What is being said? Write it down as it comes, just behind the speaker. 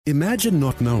Imagine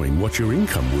not knowing what your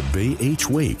income would be each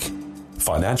week.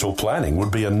 Financial planning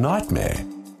would be a nightmare.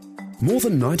 More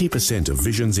than 90% of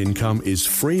Vision's income is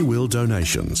free will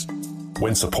donations.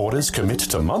 When supporters commit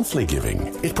to monthly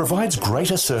giving, it provides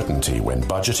greater certainty when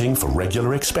budgeting for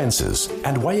regular expenses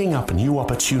and weighing up new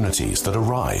opportunities that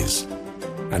arise.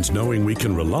 And knowing we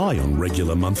can rely on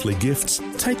regular monthly gifts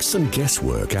takes some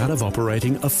guesswork out of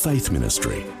operating a faith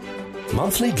ministry.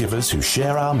 Monthly givers who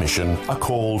share our mission are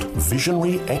called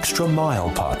Visionary Extra Mile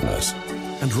Partners.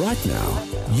 And right now,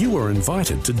 you are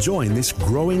invited to join this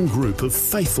growing group of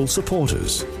faithful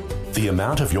supporters. The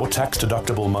amount of your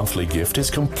tax-deductible monthly gift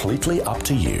is completely up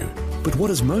to you. But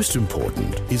what is most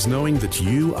important is knowing that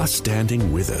you are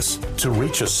standing with us to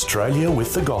reach Australia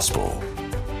with the gospel.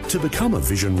 To become a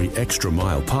Visionary Extra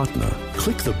Mile partner,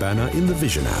 click the banner in the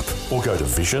Vision app or go to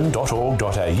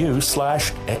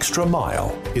vision.org.au/extra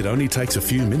mile. It only takes a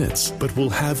few minutes, but will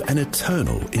have an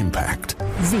eternal impact.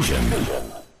 Vision.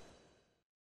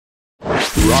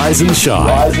 Rise and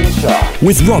Shine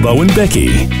with Robbo and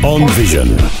Becky on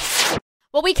Vision.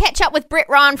 Well, we catch up with Brett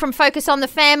Ryan from Focus on the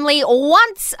Family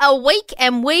once a week,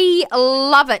 and we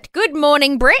love it. Good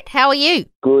morning, Brett. How are you?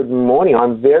 Good morning.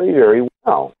 I'm very, very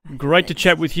well. Great to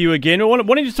chat with you again. I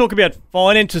wanted to talk about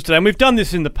finances today, and we've done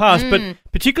this in the past, but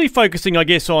particularly focusing, I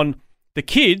guess, on the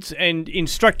kids and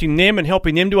instructing them and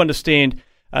helping them to understand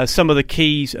some of the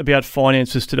keys about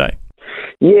finances today.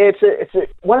 Yeah, it's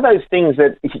one of those things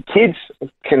that kids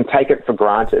can take it for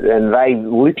granted, and they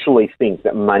literally think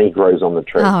that money grows on the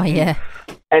tree. Oh, yeah.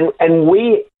 And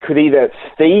we could either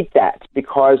feed that,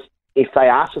 because if they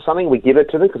ask for something, we give it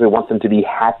to them because we want them to be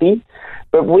happy.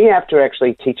 But we have to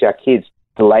actually teach our kids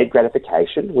delayed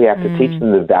gratification. We have to teach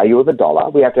them the value of a dollar.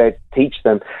 We have to teach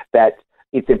them that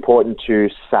it's important to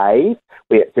save,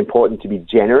 it's important to be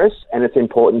generous, and it's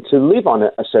important to live on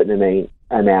a certain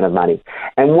amount of money.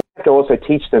 And we have to also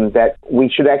teach them that we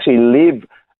should actually live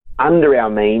under our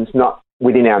means, not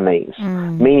within our means,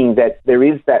 meaning that there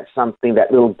is that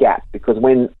little gap, because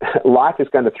when life is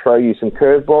going to throw you some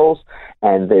curveballs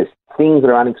and there's things that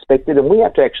are unexpected, and we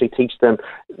have to actually teach them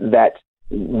that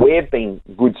we've been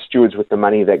good stewards with the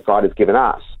money that God has given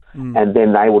us, and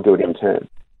then they will do it in turn.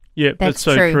 Yeah, that's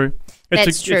so true.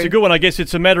 It's a good one. I guess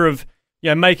it's a matter of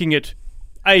making it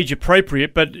age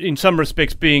appropriate, but in some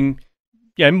respects being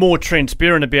more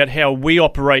transparent about how we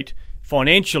operate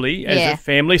financially as a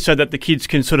family, so that the kids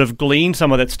can sort of glean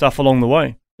some of that stuff along the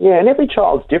way. Yeah, and every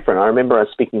child's different. I remember I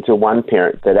was speaking to one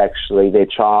parent that actually their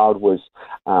child was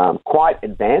quite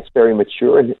advanced, very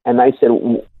mature, and they said,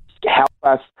 help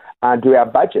us do our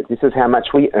budget. This is how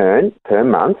much we earn per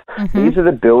month. These are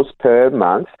the bills per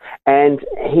month. And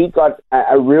he got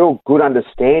a real good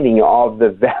understanding of the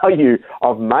value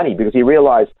of money, because he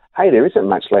realised, hey, there isn't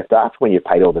much left after when you've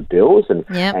paid all the bills and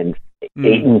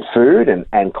eaten food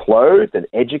and clothed and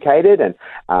educated and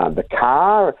the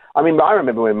car. I mean, I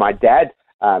remember when my dad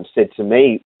said to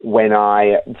me when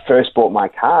I first bought my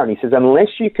car, and he says,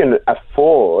 unless you can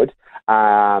afford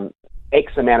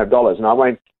X amount of dollars, and I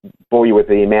won't bore you with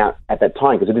the amount at that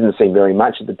time because it didn't seem very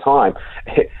much at the time.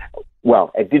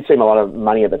 Well, it did seem a lot of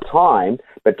money at the time,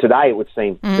 but today it would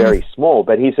seem very small.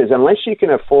 But he says, unless you can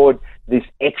afford this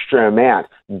extra amount,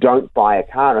 don't buy a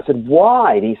car. And I said,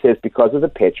 why? And he says, because of the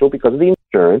petrol, because of the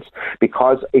insurance,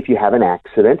 because if you have an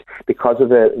accident, because of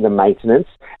the maintenance,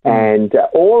 and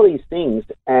all these things.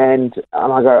 And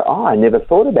I go, I never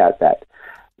thought about that.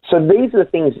 So these are the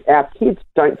things our kids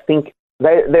don't think.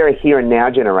 They're a here and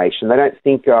now generation. They don't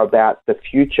think about the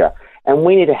future, and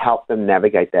we need to help them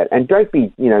navigate that. And don't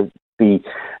be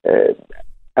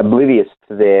oblivious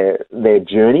to their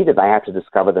journey that they have to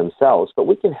discover themselves. But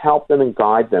we can help them and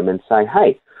guide them and say,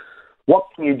 hey, what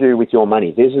can you do with your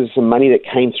money? This is some money that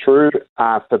came through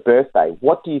for birthday.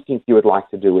 What do you think you would like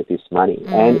to do with this money?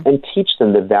 And teach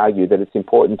them the value that it's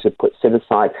important to set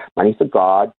aside money for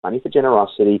God, money for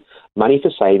generosity, money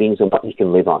for savings, and what you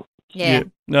can live on. Yeah.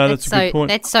 No, that's a good point.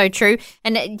 That's so true.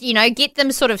 And, get them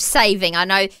sort of saving. I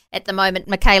know at the moment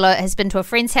Michaela has been to a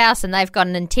friend's house and they've got a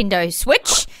Nintendo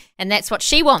Switch, and that's what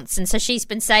she wants. And so she's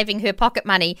been saving her pocket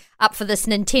money up for this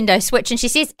Nintendo Switch. And she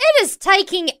says, it is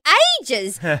taking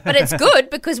ages, but it's good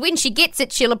because when she gets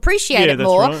it, she'll appreciate it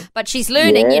more. Right. But she's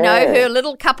learning, her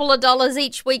little couple of dollars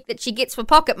each week that she gets for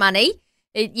pocket money,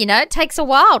 it takes a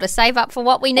while to save up for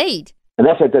what we need. And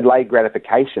that's a delayed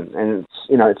gratification. And,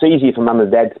 it's easier for mum and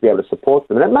dad to be able to support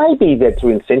them. And it may be that to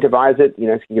incentivize it,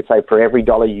 you could say for every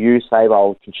dollar you save,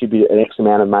 I'll contribute an X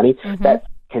amount of money. That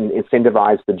can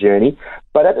incentivize the journey.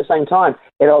 But at the same time,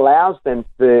 it allows them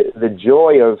the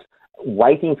joy of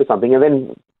waiting for something.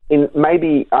 And then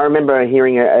maybe I remember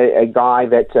hearing a guy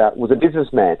that was a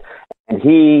businessman, and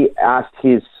he asked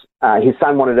his his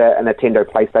son wanted a Nintendo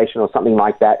PlayStation or something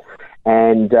like that.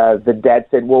 And the dad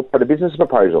said, well, put a business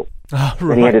proposal. Oh,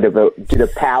 right. And he had to did a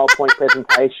PowerPoint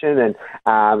presentation, and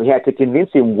he had to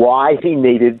convince him why he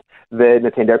needed the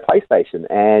Nintendo PlayStation.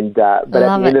 And but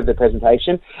at the end of the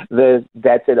presentation, the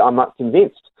dad said, I'm not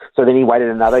convinced. So then he waited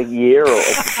another year or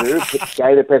two,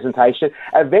 gave the presentation.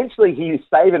 Eventually, he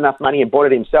saved enough money and bought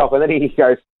it himself. And then he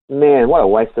goes, man, what a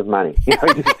waste of money.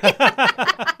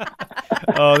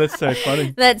 Oh, that's so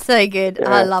funny. That's so good. Yeah.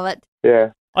 I love it.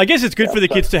 Yeah. I guess it's good for the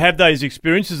kids to have those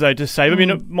experiences, though, to save. I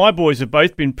mean, my boys have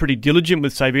both been pretty diligent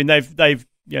with saving. They've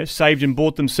saved and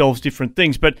bought themselves different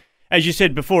things. But as you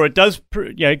said before, it does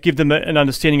give them an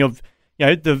understanding of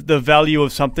the value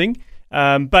of something.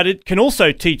 But it can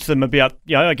also teach them about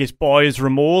I guess buyer's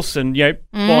remorse and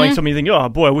buying something. You think, oh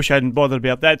boy, I wish I hadn't bothered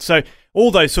about that. So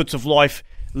all those sorts of life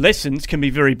lessons can be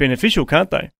very beneficial, can't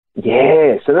they?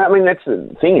 Yes, and I mean that's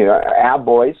the thing. Our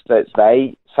boys, that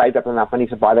they saved up enough money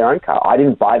to buy their own car. I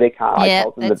didn't buy their car. I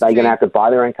told them that they're going to have to buy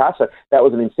their own car. So that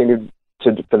was an incentive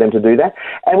for them to do that.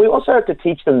 And we also have to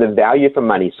teach them the value for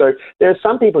money. So there are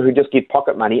some people who just give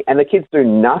pocket money and the kids do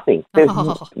nothing.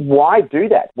 Why do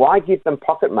that? Why give them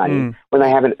pocket money when they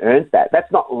haven't earned that?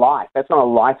 That's not life. That's not a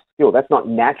life skill. That's not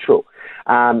natural.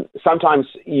 Sometimes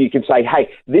you can say, hey,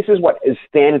 this is what is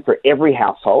standard for every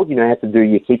household. You have to do,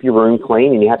 you keep your room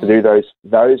clean and you have to do that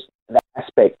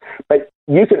aspect. But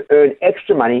you can earn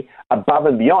extra money above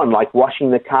and beyond, like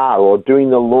washing the car or doing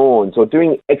the lawns or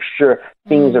doing extra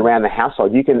things around the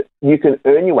household. You can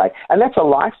earn your way, and that's a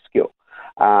life skill.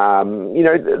 I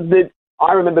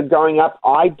remember growing up,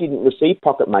 I didn't receive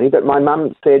pocket money, but my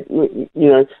mum said,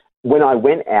 when I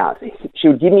went out, she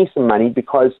would give me some money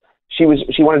because she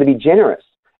wanted to be generous,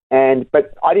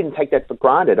 but I didn't take that for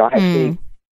granted.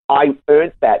 I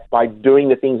earned that by doing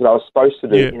the things that I was supposed to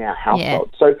do in our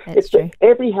household. So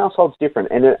every household's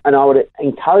different, and I would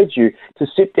encourage you to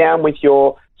sit down with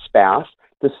your spouse,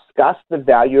 discuss the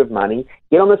value of money,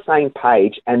 get on the same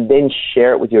page, and then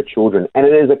share it with your children. And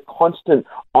it is a constant,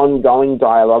 ongoing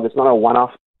dialogue. It's not a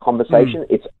one-off conversation.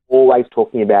 It's always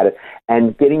talking about it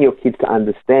and getting your kids to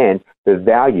understand the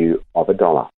value of a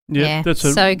dollar. Yeah, that's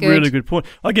a really good point.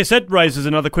 I guess that raises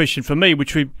another question for me,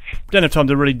 which we don't have time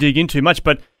to really dig into much,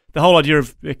 but the whole idea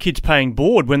of kids paying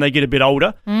board when they get a bit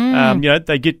older,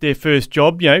 they get their first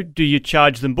job, do you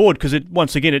charge them board? Because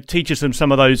once again, it teaches them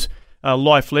some of those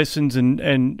life lessons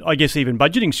and I guess even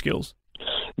budgeting skills.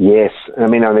 Yes. I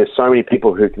mean, there's so many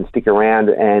people who can stick around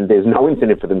and there's no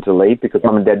incentive for them to leave because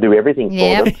mum and dad do everything for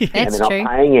them and they're not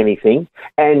paying anything.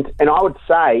 And I would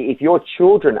say if your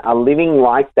children are living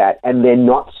like that and they're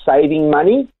not saving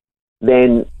money,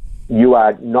 then you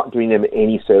are not doing them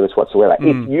any service whatsoever.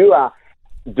 If you are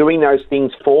doing those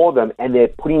things for them and they're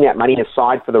putting that money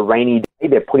aside for the rainy day,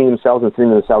 they're putting themselves and setting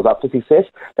themselves up for success,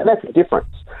 then that's the difference.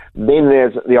 Then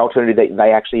there's the alternative that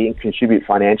they actually contribute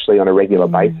financially on a regular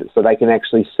basis so they can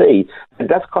actually see it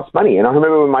does cost money. And I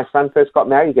remember when my son first got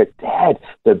married, he goes, Dad,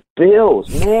 the bills,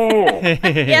 man.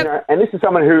 And this is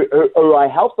someone who I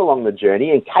helped along the journey,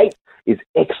 and Kate is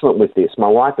excellent with this. My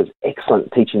wife is excellent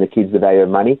at teaching the kids the value of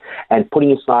money and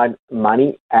putting aside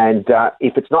money, and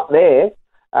if it's not there,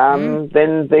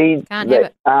 then they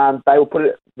will put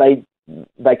it. They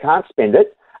can't spend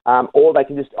it, or they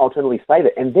can just alternately save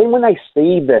it. And then when they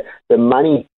see the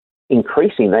money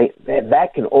increasing,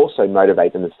 that can also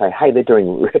motivate them to say, "Hey,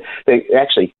 they're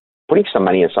actually putting some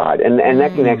money aside," and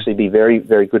that can actually be very,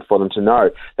 very good for them to know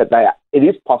that it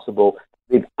is possible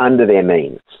to live under their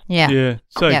means. Yeah,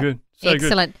 so good. So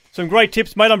excellent. Good. Some great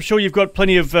tips, mate. I'm sure you've got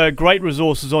plenty of great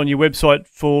resources on your website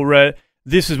for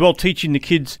this as well, teaching the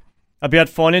kids about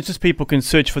finances. People can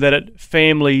search for that at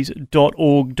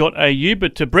families.org.au.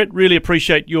 But Brett, really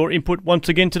appreciate your input once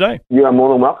again today. You are more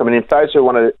than welcome. And if those who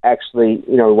want to actually,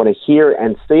 want to hear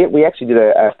and see it, we actually did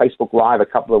a Facebook Live a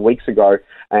couple of weeks ago,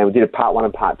 and we did a part 1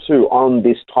 and part 2 on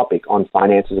this topic on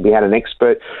finances. We had an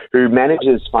expert who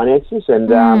manages finances, and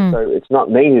so it's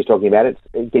not me who's talking about it.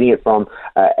 It's getting it from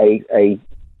a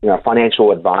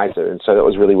financial advisor, and so that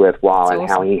was really worthwhile. That's awesome.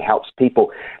 How he helps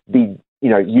people be,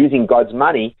 using God's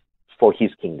money for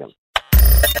his kingdom.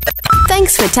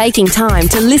 Thanks for taking time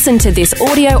to listen to this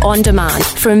audio on demand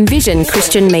from Vision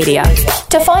Christian Media.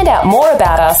 To find out more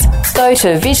about us, go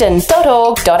to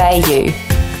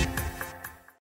vision.org.au.